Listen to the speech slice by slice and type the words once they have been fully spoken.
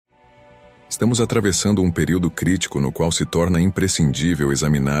Estamos atravessando um período crítico no qual se torna imprescindível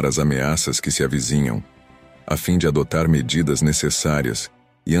examinar as ameaças que se avizinham, a fim de adotar medidas necessárias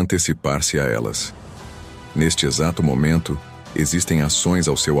e antecipar-se a elas. Neste exato momento, existem ações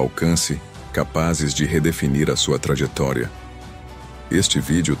ao seu alcance capazes de redefinir a sua trajetória. Este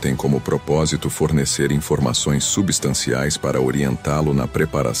vídeo tem como propósito fornecer informações substanciais para orientá-lo na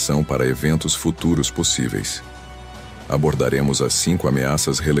preparação para eventos futuros possíveis. Abordaremos as 5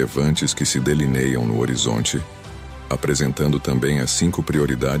 ameaças relevantes que se delineiam no horizonte, apresentando também as 5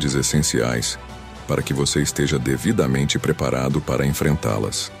 prioridades essenciais para que você esteja devidamente preparado para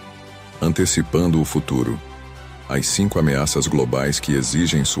enfrentá-las. Antecipando o futuro. As 5 ameaças globais que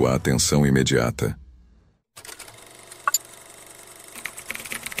exigem sua atenção imediata.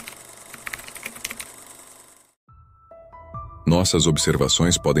 Nossas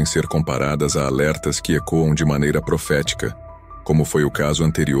observações podem ser comparadas a alertas que ecoam de maneira profética, como foi o caso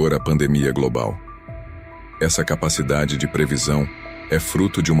anterior à pandemia global. Essa capacidade de previsão é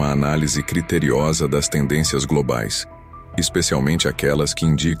fruto de uma análise criteriosa das tendências globais, especialmente aquelas que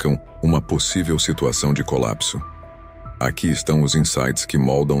indicam uma possível situação de colapso. Aqui estão os insights que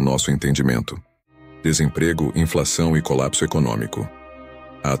moldam nosso entendimento. Desemprego, inflação e colapso econômico.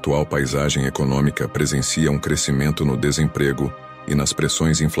 A atual paisagem econômica presencia um crescimento no desemprego e nas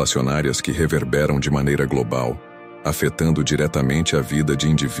pressões inflacionárias que reverberam de maneira global, afetando diretamente a vida de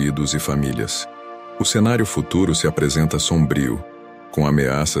indivíduos e famílias. O cenário futuro se apresenta sombrio, com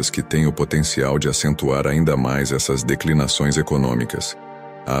ameaças que têm o potencial de acentuar ainda mais essas declinações econômicas.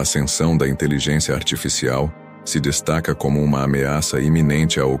 A ascensão da inteligência artificial se destaca como uma ameaça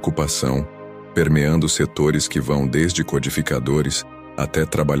iminente à ocupação, permeando setores que vão desde codificadores até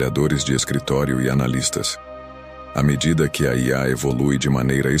trabalhadores de escritório e analistas. À medida que a IA evolui de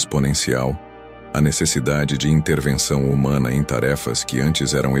maneira exponencial, a necessidade de intervenção humana em tarefas que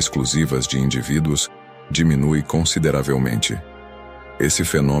antes eram exclusivas de indivíduos diminui consideravelmente. Esse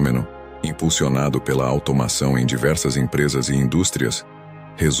fenômeno, impulsionado pela automação em diversas empresas e indústrias,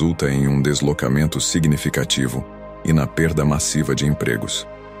 resulta em um deslocamento significativo e na perda massiva de empregos.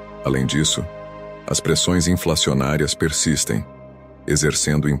 Além disso, as pressões inflacionárias persistem,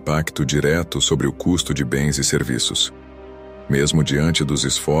 exercendo impacto direto sobre o custo de bens e serviços. Mesmo diante dos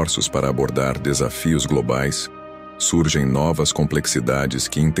esforços para abordar desafios globais, surgem novas complexidades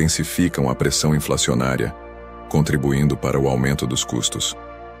que intensificam a pressão inflacionária, contribuindo para o aumento dos custos.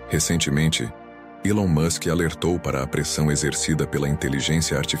 Recentemente, Elon Musk alertou para a pressão exercida pela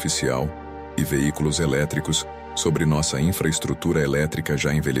inteligência artificial e veículos elétricos sobre nossa infraestrutura elétrica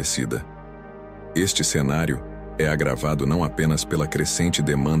já envelhecida. Este cenário é agravado não apenas pela crescente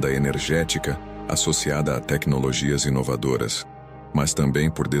demanda energética associada a tecnologias inovadoras, mas também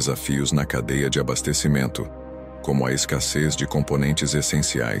por desafios na cadeia de abastecimento, como a escassez de componentes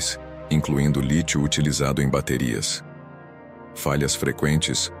essenciais, incluindo lítio utilizado em baterias. Falhas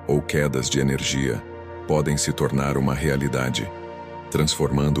frequentes ou quedas de energia podem se tornar uma realidade,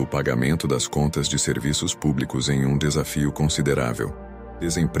 transformando o pagamento das contas de serviços públicos em um desafio considerável.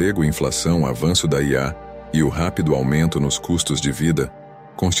 Desemprego, inflação, avanço da IA e o rápido aumento nos custos de vida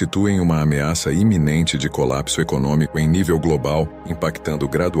constituem uma ameaça iminente de colapso econômico em nível global, impactando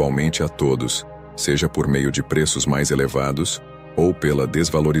gradualmente a todos, seja por meio de preços mais elevados ou pela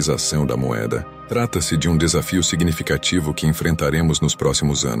desvalorização da moeda. Trata-se de um desafio significativo que enfrentaremos nos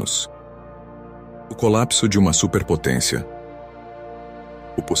próximos anos. O colapso de uma superpotência.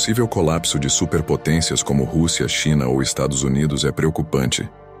 O possível colapso de superpotências como Rússia, China ou Estados Unidos é preocupante,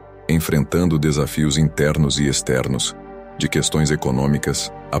 enfrentando desafios internos e externos, de questões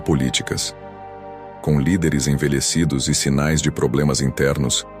econômicas a políticas. Com líderes envelhecidos e sinais de problemas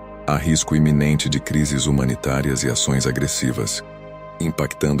internos, há risco iminente de crises humanitárias e ações agressivas,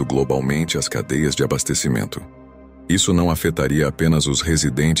 impactando globalmente as cadeias de abastecimento. Isso não afetaria apenas os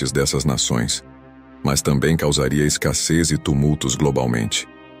residentes dessas nações, mas também causaria escassez e tumultos globalmente.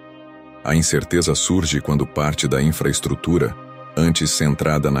 A incerteza surge quando parte da infraestrutura, antes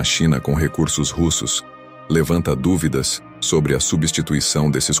centrada na China com recursos russos, levanta dúvidas sobre a substituição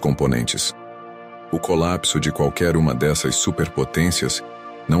desses componentes. O colapso de qualquer uma dessas superpotências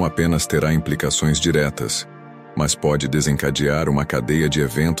não apenas terá implicações diretas, mas pode desencadear uma cadeia de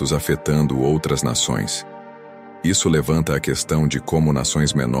eventos afetando outras nações. Isso levanta a questão de como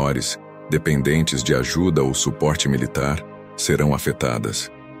nações menores, dependentes de ajuda ou suporte militar, serão afetadas.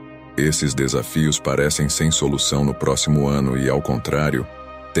 Esses desafios parecem sem solução no próximo ano e, ao contrário,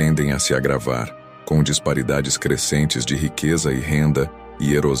 tendem a se agravar, com disparidades crescentes de riqueza e renda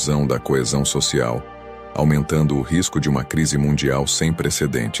e erosão da coesão social, aumentando o risco de uma crise mundial sem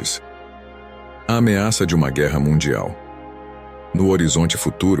precedentes. A ameaça de uma guerra mundial. No horizonte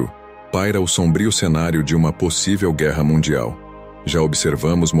futuro, paira o sombrio cenário de uma possível guerra mundial. Já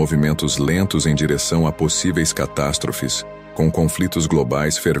observamos movimentos lentos em direção a possíveis catástrofes, com conflitos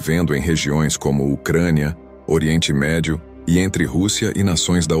globais fervendo em regiões como Ucrânia, Oriente Médio e entre Rússia e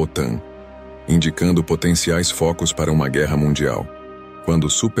nações da OTAN, indicando potenciais focos para uma guerra mundial. Quando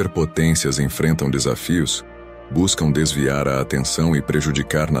superpotências enfrentam desafios, buscam desviar a atenção e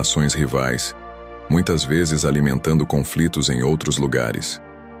prejudicar nações rivais, muitas vezes alimentando conflitos em outros lugares.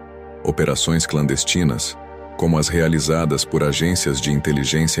 Operações clandestinas, como as realizadas por agências de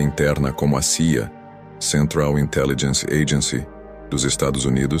inteligência interna como a CIA, Central Intelligence Agency, dos Estados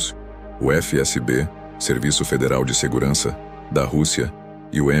Unidos, o FSB, Serviço Federal de Segurança, da Rússia,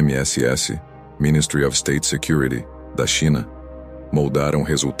 e o MSS, Ministry of State Security, da China, moldaram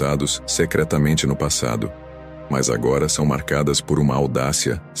resultados secretamente no passado, mas agora são marcadas por uma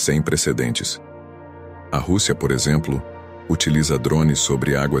audácia sem precedentes. A Rússia, por exemplo, utiliza drones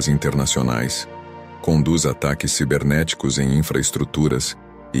sobre águas internacionais, conduz ataques cibernéticos em infraestruturas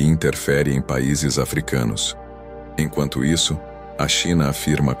e interfere em países africanos. Enquanto isso, a China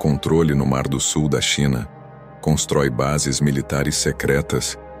afirma controle no Mar do Sul da China, constrói bases militares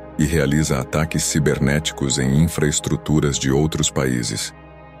secretas e realiza ataques cibernéticos em infraestruturas de outros países.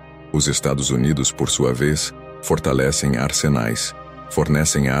 Os Estados Unidos, por sua vez, fortalecem arsenais,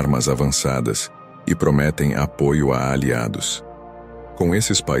 fornecem armas avançadas e prometem apoio a aliados. Com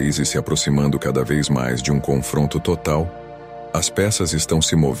esses países se aproximando cada vez mais de um confronto total, as peças estão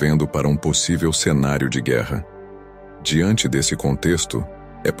se movendo para um possível cenário de guerra. Diante desse contexto,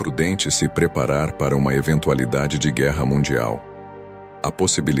 é prudente se preparar para uma eventualidade de guerra mundial. A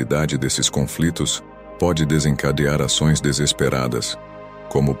possibilidade desses conflitos pode desencadear ações desesperadas,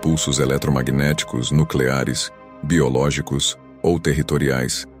 como pulsos eletromagnéticos, nucleares, biológicos ou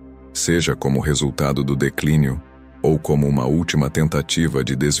territoriais, seja como resultado do declínio ou como uma última tentativa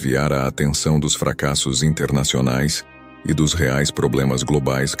de desviar a atenção dos fracassos internacionais e dos reais problemas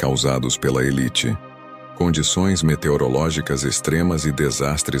globais causados pela elite. Condições meteorológicas extremas e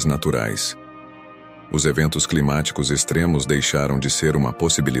desastres naturais. Os eventos climáticos extremos deixaram de ser uma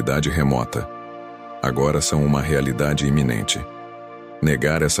possibilidade remota. Agora são uma realidade iminente.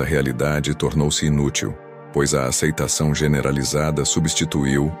 Negar essa realidade tornou-se inútil, pois a aceitação generalizada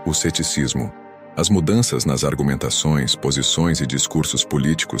substituiu o ceticismo. As mudanças nas argumentações, posições e discursos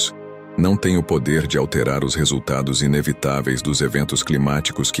políticos não têm o poder de alterar os resultados inevitáveis dos eventos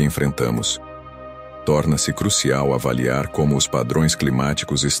climáticos que enfrentamos. Torna-se crucial avaliar como os padrões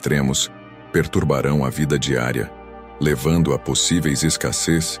climáticos extremos perturbarão a vida diária, levando a possíveis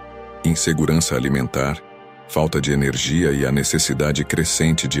escassez, insegurança alimentar, falta de energia e a necessidade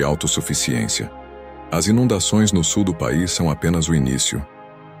crescente de autossuficiência. As inundações no sul do país são apenas o início.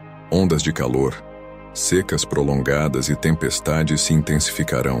 Ondas de calor, secas prolongadas e tempestades se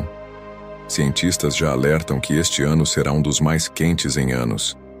intensificarão. Cientistas já alertam que este ano será um dos mais quentes em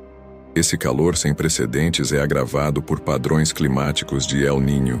anos. Esse calor sem precedentes é agravado por padrões climáticos de El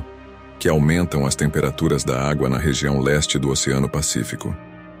Niño, que aumentam as temperaturas da água na região leste do Oceano Pacífico.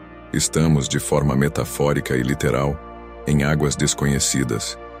 Estamos, de forma metafórica e literal, em águas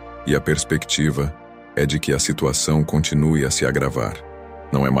desconhecidas, e a perspectiva é de que a situação continue a se agravar.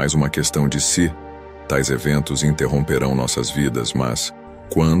 Não é mais uma questão de se tais eventos interromperão nossas vidas, mas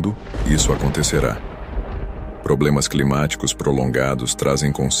quando isso acontecerá. Problemas climáticos prolongados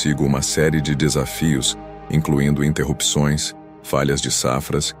trazem consigo uma série de desafios, incluindo interrupções, falhas de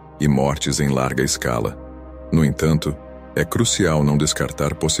safras e mortes em larga escala. No entanto, é crucial não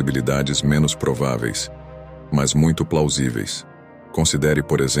descartar possibilidades menos prováveis, mas muito plausíveis. Considere,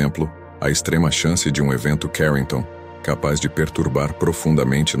 por exemplo, a extrema chance de um evento Carrington, capaz de perturbar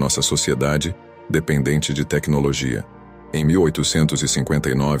profundamente nossa sociedade, dependente de tecnologia. Em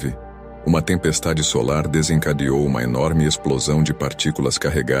 1859, uma tempestade solar desencadeou uma enorme explosão de partículas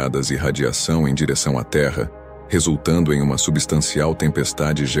carregadas e radiação em direção à Terra, resultando em uma substancial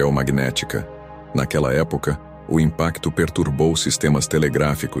tempestade geomagnética. Naquela época, o impacto perturbou sistemas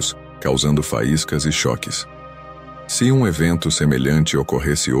telegráficos, causando faíscas e choques. Se um evento semelhante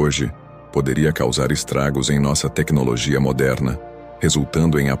ocorresse hoje, poderia causar estragos em nossa tecnologia moderna,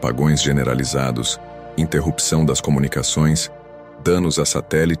 resultando em apagões generalizados, interrupção das comunicações, danos a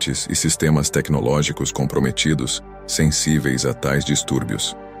satélites e sistemas tecnológicos comprometidos, sensíveis a tais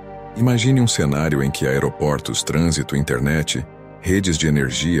distúrbios. Imagine um cenário em que aeroportos, trânsito, internet, redes de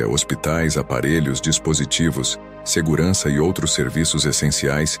energia, hospitais, aparelhos, dispositivos, segurança e outros serviços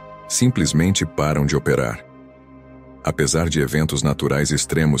essenciais simplesmente param de operar. Apesar de eventos naturais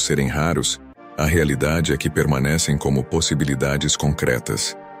extremos serem raros, a realidade é que permanecem como possibilidades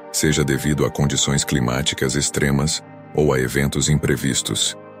concretas, seja devido a condições climáticas extremas ou a eventos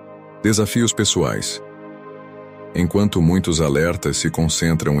imprevistos. Desafios pessoais. Enquanto muitos alertas se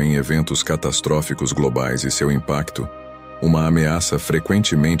concentram em eventos catastróficos globais e seu impacto, uma ameaça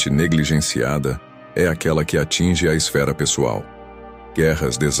frequentemente negligenciada é aquela que atinge a esfera pessoal.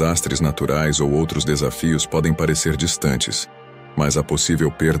 Guerras, desastres naturais ou outros desafios podem parecer distantes, mas a possível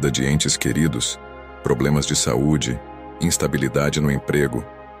perda de entes queridos, problemas de saúde, instabilidade no emprego,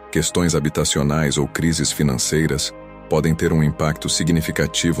 questões habitacionais ou crises financeiras podem ter um impacto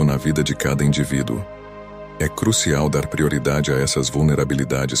significativo na vida de cada indivíduo. É crucial dar prioridade a essas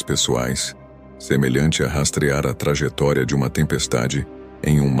vulnerabilidades pessoais, semelhante a rastrear a trajetória de uma tempestade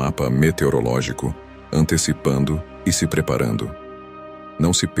em um mapa meteorológico, antecipando e se preparando.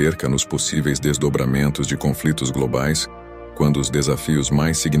 Não se perca nos possíveis desdobramentos de conflitos globais quando os desafios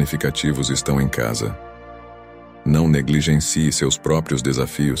mais significativos estão em casa. Não negligencie seus próprios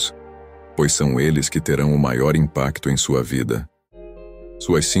desafios, pois são eles que terão o maior impacto em sua vida.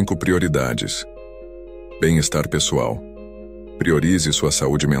 Suas 5 prioridades. Bem-estar pessoal. Priorize sua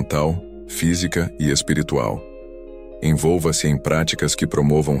saúde mental, física e espiritual. Envolva-se em práticas que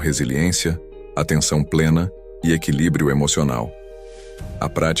promovam resiliência, atenção plena e equilíbrio emocional. A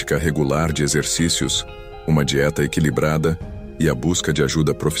prática regular de exercícios, uma dieta equilibrada e a busca de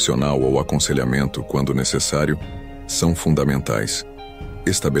ajuda profissional ou aconselhamento, quando necessário, são fundamentais.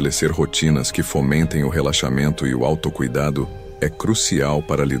 Estabelecer rotinas que fomentem o relaxamento e o autocuidado é crucial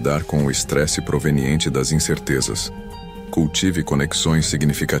para lidar com o estresse proveniente das incertezas. Cultive conexões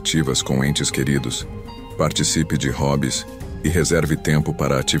significativas com entes queridos, participe de hobbies e reserve tempo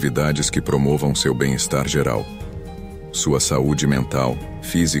para atividades que promovam seu bem-estar geral. Sua saúde mental,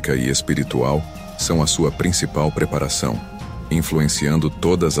 física e espiritual são a sua principal preparação, influenciando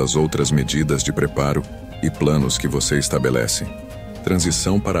todas as outras medidas de preparo e planos que você estabelece.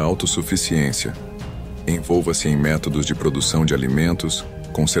 Transição para a autossuficiência. Envolva-se em métodos de produção de alimentos,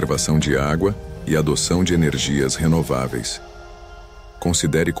 conservação de água e adoção de energias renováveis.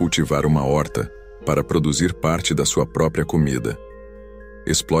 Considere cultivar uma horta para produzir parte da sua própria comida.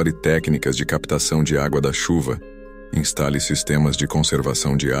 Explore técnicas de captação de água da chuva, instale sistemas de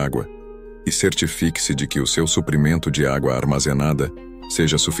conservação de água e certifique-se de que o seu suprimento de água armazenada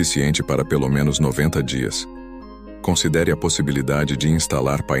seja suficiente para pelo menos 90 dias. Considere a possibilidade de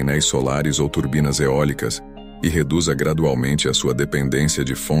instalar painéis solares ou turbinas eólicas e reduza gradualmente a sua dependência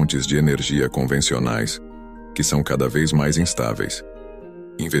de fontes de energia convencionais, que são cada vez mais instáveis.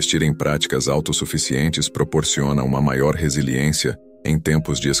 Investir em práticas autossuficientes proporciona uma maior resiliência em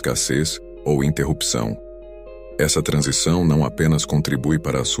tempos de escassez ou interrupção. Essa transição não apenas contribui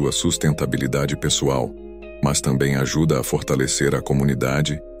para a sua sustentabilidade pessoal, mas também ajuda a fortalecer a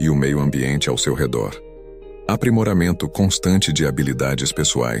comunidade e o meio ambiente ao seu redor. Aprimoramento constante de habilidades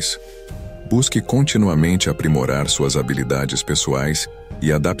pessoais. Busque continuamente aprimorar suas habilidades pessoais e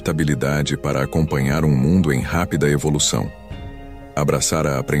adaptabilidade para acompanhar um mundo em rápida evolução. Abraçar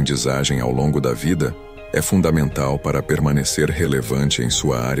a aprendizagem ao longo da vida é fundamental para permanecer relevante em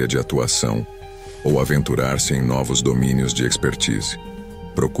sua área de atuação ou aventurar-se em novos domínios de expertise.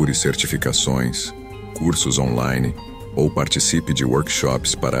 Procure certificações, cursos online ou participe de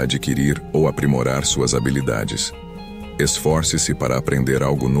workshops para adquirir ou aprimorar suas habilidades. Esforce-se para aprender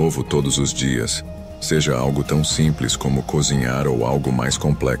algo novo todos os dias, seja algo tão simples como cozinhar ou algo mais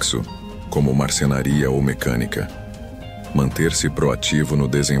complexo, como marcenaria ou mecânica. Manter-se proativo no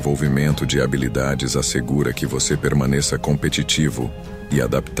desenvolvimento de habilidades assegura que você permaneça competitivo e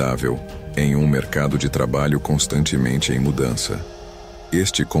adaptável em um mercado de trabalho constantemente em mudança.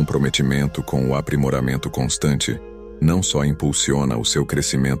 Este comprometimento com o aprimoramento constante não só impulsiona o seu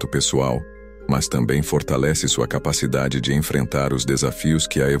crescimento pessoal, mas também fortalece sua capacidade de enfrentar os desafios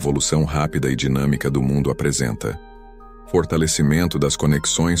que a evolução rápida e dinâmica do mundo apresenta. Fortalecimento das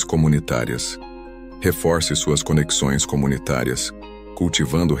conexões comunitárias. Reforce suas conexões comunitárias,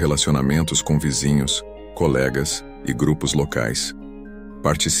 cultivando relacionamentos com vizinhos, colegas e grupos locais.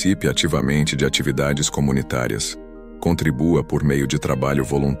 Participe ativamente de atividades comunitárias, contribua por meio de trabalho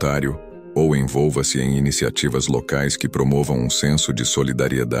voluntário ou envolva-se em iniciativas locais que promovam um senso de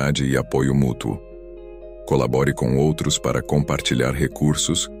solidariedade e apoio mútuo. Colabore com outros para compartilhar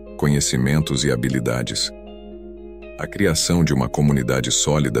recursos, conhecimentos e habilidades. A criação de uma comunidade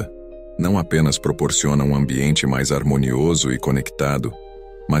sólida não apenas proporciona um ambiente mais harmonioso e conectado,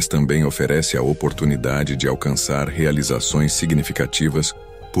 mas também oferece a oportunidade de alcançar realizações significativas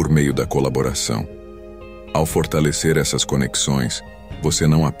por meio da colaboração. Ao fortalecer essas conexões, você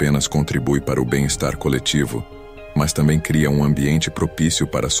não apenas contribui para o bem-estar coletivo, mas também cria um ambiente propício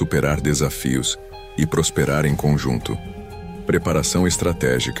para superar desafios e prosperar em conjunto. Preparação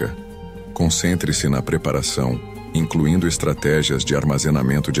estratégica. Concentre-se na preparação, incluindo estratégias de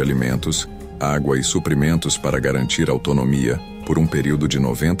armazenamento de alimentos, água e suprimentos para garantir autonomia por um período de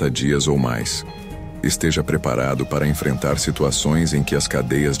 90 dias ou mais. Esteja preparado para enfrentar situações em que as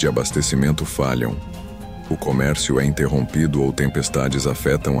cadeias de abastecimento falham. O comércio é interrompido ou tempestades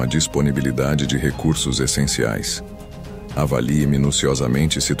afetam a disponibilidade de recursos essenciais. Avalie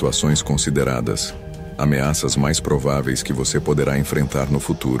minuciosamente situações consideradas, ameaças mais prováveis que você poderá enfrentar no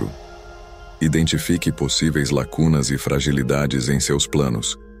futuro. Identifique possíveis lacunas e fragilidades em seus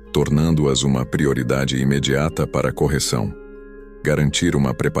planos, tornando-as uma prioridade imediata para correção. Garantir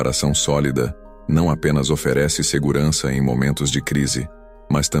uma preparação sólida não apenas oferece segurança em momentos de crise,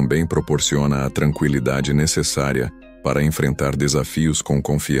 mas também proporciona a tranquilidade necessária para enfrentar desafios com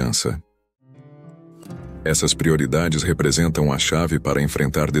confiança. Essas prioridades representam a chave para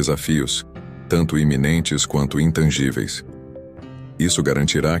enfrentar desafios, tanto iminentes quanto intangíveis. Isso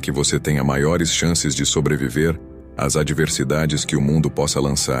garantirá que você tenha maiores chances de sobreviver às adversidades que o mundo possa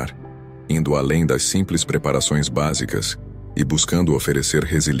lançar, indo além das simples preparações básicas e buscando oferecer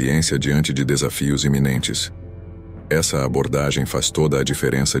resiliência diante de desafios iminentes. Essa abordagem faz toda a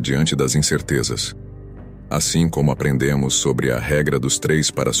diferença diante das incertezas. Assim como aprendemos sobre a regra dos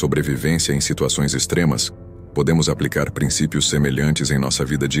 3 para a sobrevivência em situações extremas, podemos aplicar princípios semelhantes em nossa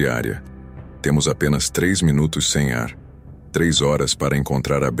vida diária. Temos apenas 3 minutos sem ar, 3 horas para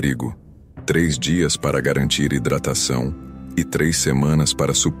encontrar abrigo, 3 dias para garantir hidratação e 3 semanas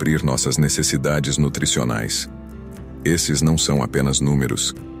para suprir nossas necessidades nutricionais. Esses não são apenas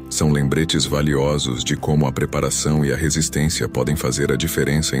números, são lembretes valiosos de como a preparação e a resistência podem fazer a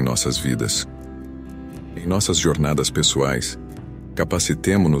diferença em nossas vidas. Em nossas jornadas pessoais,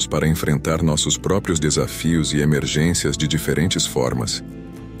 capacitemo-nos para enfrentar nossos próprios desafios e emergências de diferentes formas,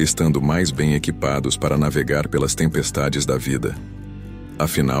 estando mais bem equipados para navegar pelas tempestades da vida.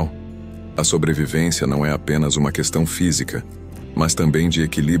 Afinal, a sobrevivência não é apenas uma questão física, mas também de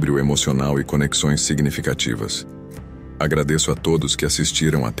equilíbrio emocional e conexões significativas. Agradeço a todos que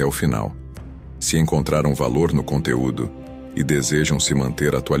assistiram até o final. Se encontraram valor no conteúdo e desejam se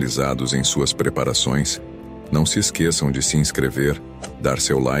manter atualizados em suas preparações, não se esqueçam de se inscrever, dar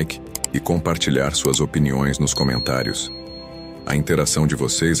seu like e compartilhar suas opiniões nos comentários. A interação de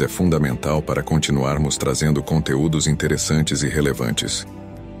vocês é fundamental para continuarmos trazendo conteúdos interessantes e relevantes.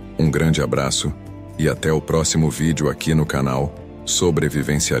 Um grande abraço e até o próximo vídeo aqui no canal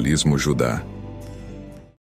Sobrevivencialismo Judá.